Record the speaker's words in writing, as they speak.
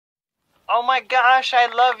Oh my gosh, I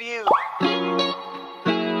love you.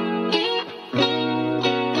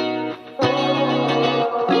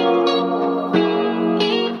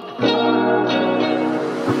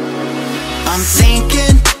 I'm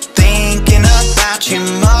thinking about you,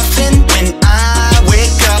 muffin. When I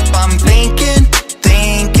wake up, I'm thinking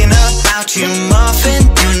about you, muffin.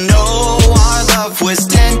 You know our love was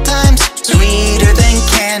 10 times sweeter than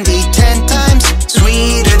candy, 10 times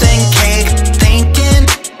sweeter than cake.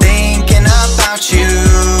 Thinking about you.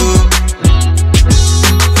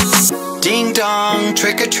 Ding dong,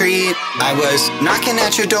 trick or treat. I was knocking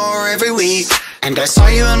at your door every week, and I saw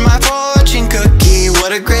you in my fortune cookie.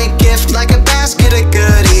 What a great gift, like a basket of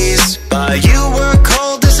goodies. But you were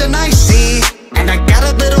cold as an ice sea, and I got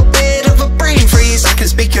a little bit of a brain freeze. I can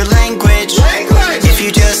speak your language, if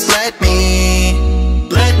you just let me in.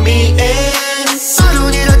 I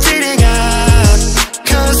don't need a dating app,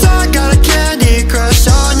 'cause I got a candy crush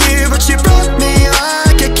on you. But you broke me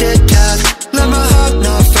like a Kit Kat. Let my heart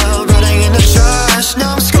not fell, rotting in the trash.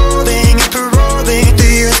 Now I'm scrolling and paroling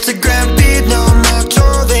through your Instagram feed. No, I'm not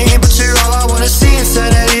trolling, but you're all I wanna see,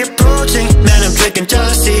 insanity approaching. Man, I'm drinking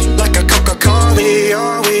jealousy like a Coca-Cola,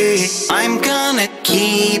 are we? I'm gonna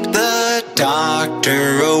keep the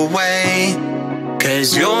doctor away,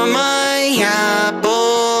 'cause you're my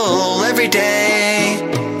apple every day.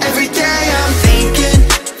 Every day I'm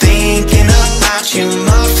thinking about you,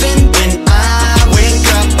 muffin. When I wake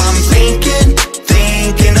up, I'm thinking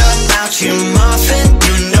about you, muffin.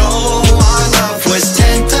 You know our love was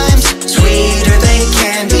 10 times sweeter than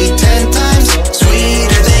candy, 10 times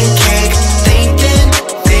sweeter than cake.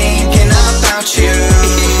 Thinking about you.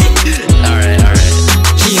 Alright.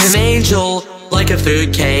 She's an angel, like a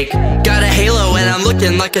food cake. Got a halo and I'm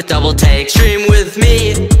looking like a double take. Stream with me,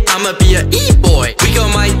 I'ma be a e-boy. We got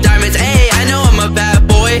my diamonds, ayy, I know I'm a bad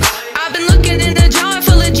boy. I've been looking in a jar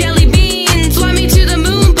full of jelly beans. Fly me to the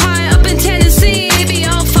moon pie up in Tennessee. Maybe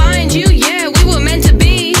I'll find you, yeah, we were meant to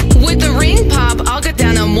be. With the ring pop, I'll get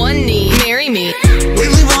down on one knee. Marry me.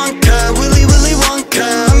 Willy Wonka, Willy Wonka,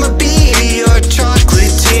 I'ma be your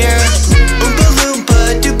chocolatier. Oompa Loompa,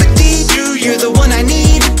 Doopa-Dee-Doo, you're the one I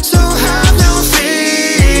need, so have no fear.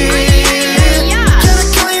 Gotta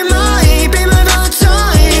call you mine, be my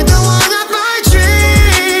Valentine, the one of my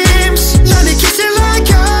dreams. Let me kiss you like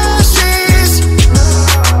ashes.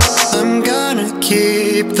 I'm gonna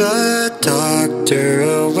keep the doctor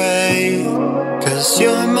away, 'cause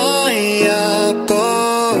you're my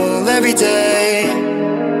apple every day.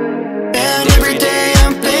 And every day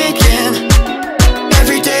I'm thinking,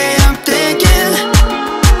 every day I'm thinking,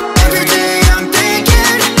 every day I'm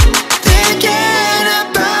thinking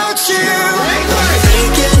about you.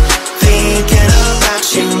 Thinking about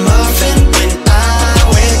you, muffin. When I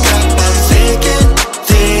wake up, I'm thinking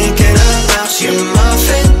about you,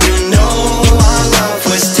 muffin. You know our love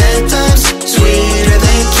was 10 times sweeter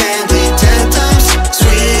than candy, 10 times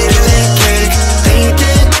sweeter than cake.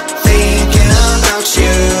 Thinking about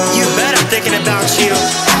you. You bet I'm thinking about you.